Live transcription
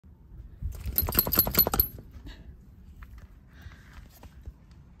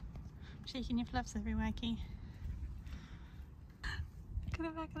Shaking your fluffs everywhere, Key. Look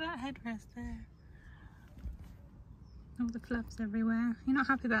at the back of that headrest there. All the fluffs everywhere. You're not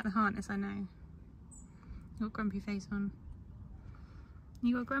happy about the harness, I know. You got grumpy face on.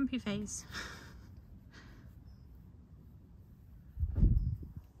 You got grumpy face.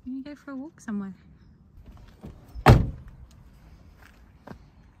 You go for a walk somewhere.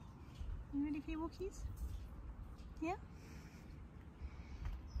 You ready for your walkies? Yeah?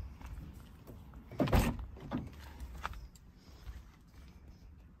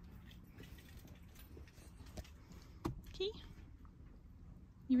 Okay.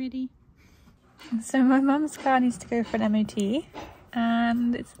 You ready? So my mum's car needs to go for an MOT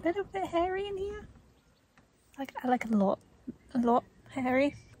and it's a little bit hairy in here. Like a lot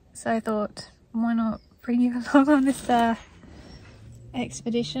hairy. So I thought, why not bring you along on this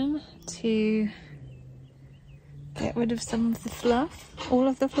expedition to get rid of some of the fluff, all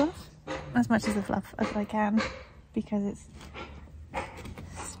of the fluff, as much of the fluff as I can, because it's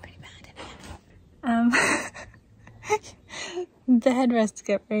pretty bad in here. The headrests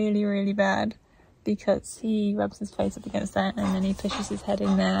get really bad because he rubs his face up against that and then he pushes his head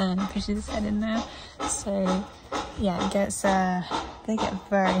in there and pushes his head in there. So yeah, it gets they get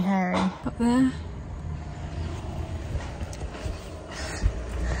very hairy up there.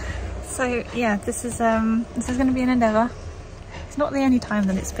 So yeah, this is going to be an endeavour. It's not the only time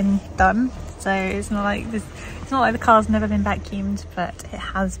that it's been done, so it's not like this. It's not like the car's never been vacuumed, but it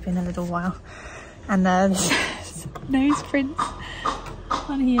has been a little while. And there's nose prints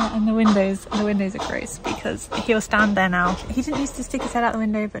on here, and the windows are gross because he'll stand there now. He didn't used to stick his head out the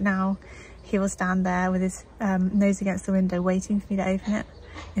window, but now he will stand there with his nose against the window, waiting for me to open it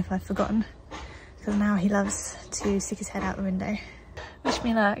if I've forgotten. Because now he loves to stick his head out the window. Wish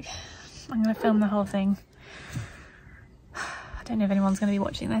me luck. I'm going to film the whole thing. I don't know if anyone's going to be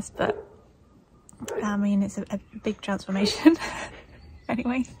watching this, but I mean, it's a big transformation.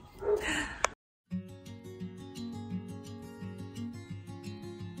 Anyway.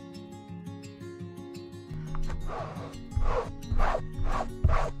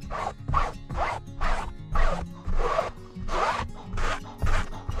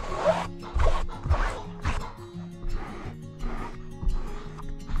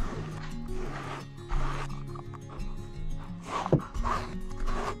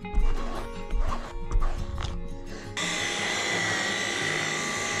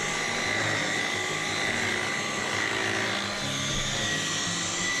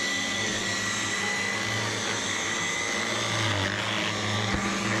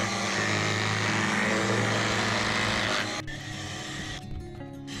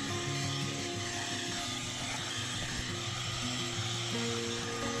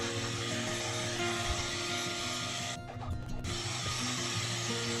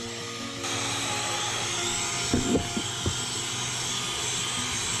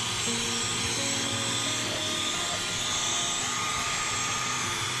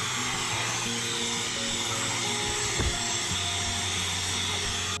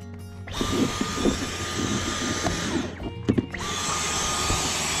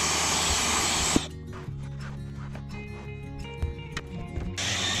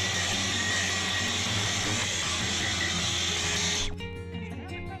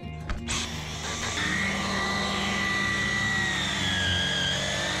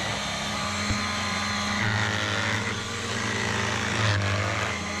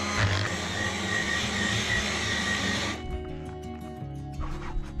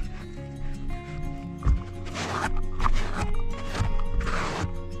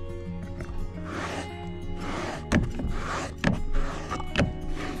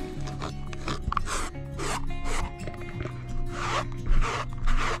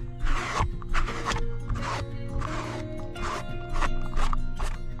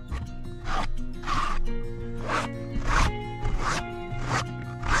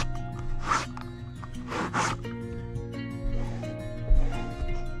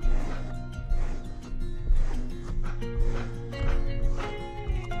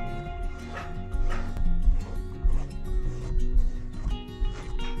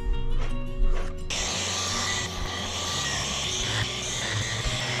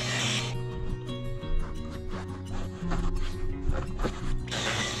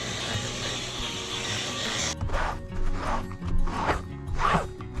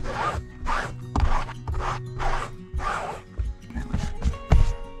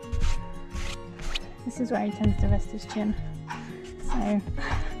 This is where he tends to rest his chin, so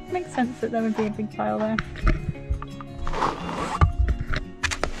it makes sense that there would be a big pile there.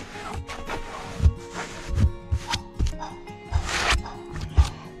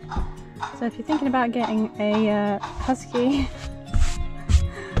 So if you're thinking about getting a Husky,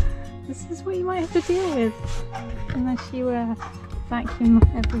 this is what you might have to deal with, unless you vacuum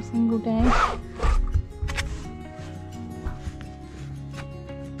every single day.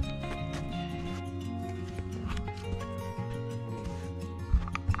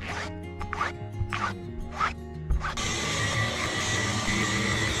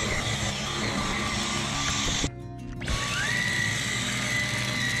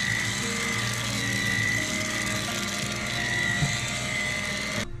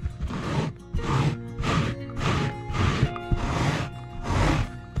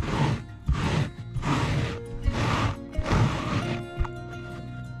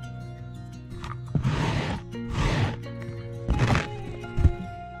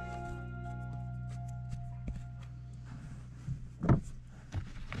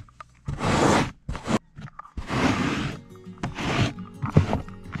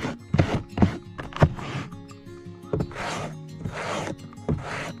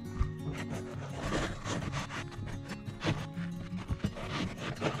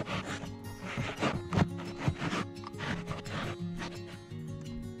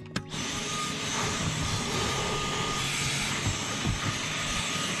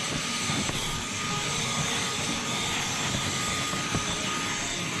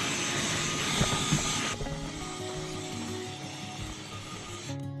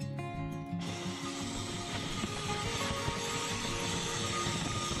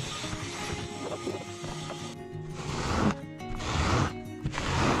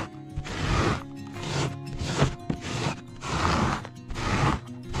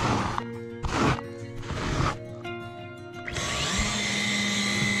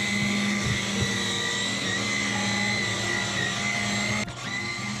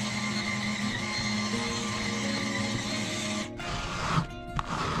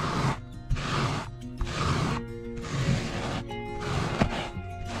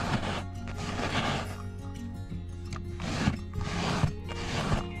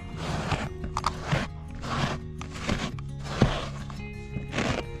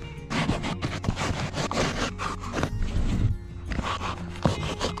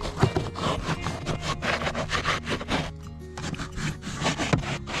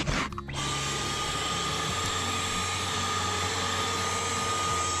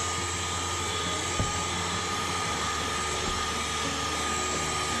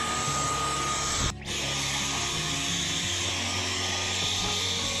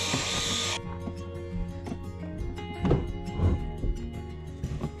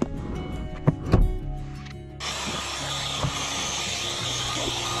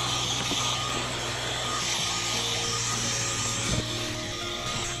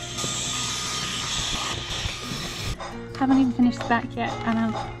 Haven't even finished the back yet, and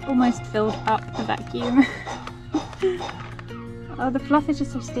I've almost filled up the vacuum. Oh, the fluff is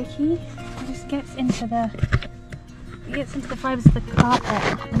just so sticky. It just gets into the fibres of the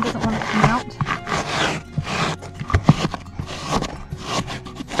carpet and doesn't want to come out.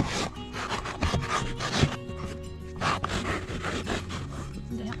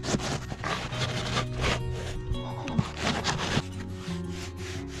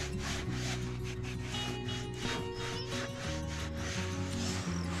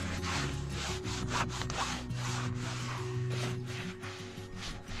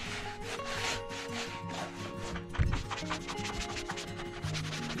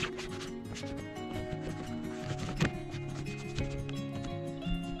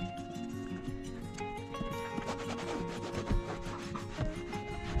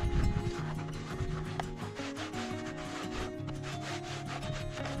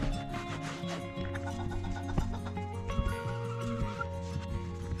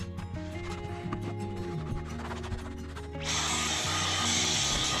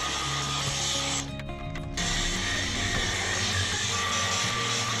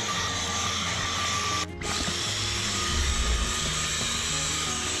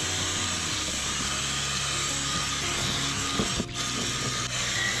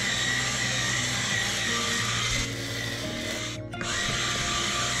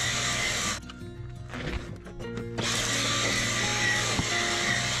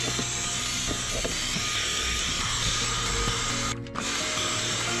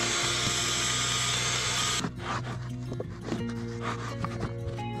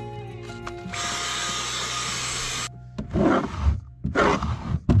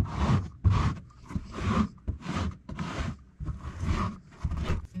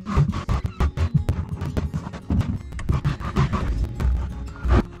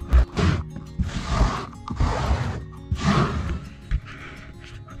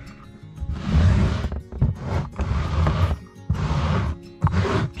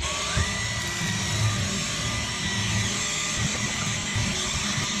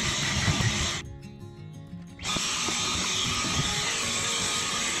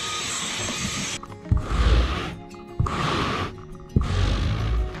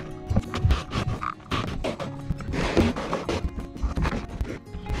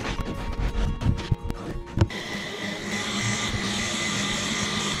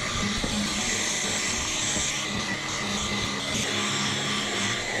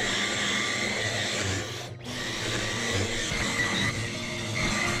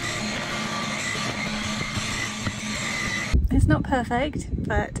 It's not perfect,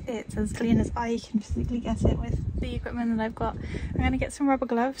 but it's as clean as I can physically get it with the equipment that I've got. I'm going to get some rubber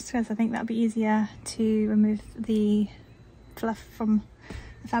gloves because I think that'll be easier to remove the fluff from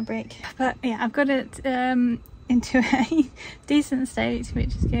the fabric. But yeah, I've got it into a decent state,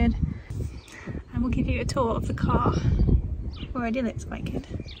 which is good. And we'll give you a tour of the car. Already looks quite good.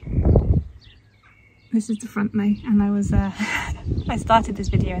 This is the front though, and I was I started this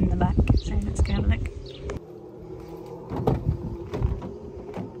video in the back, so let's go have a look.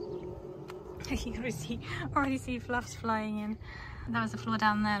 You can already see Fluffs flying in. That was the floor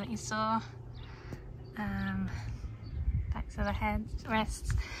down there that you saw. Back to the head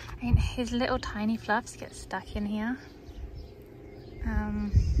rests. I mean, his little tiny Fluffs get stuck in here.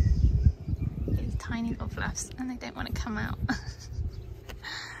 These tiny little Fluffs, and they don't want to come out.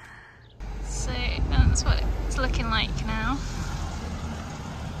 So that's what it's looking like now.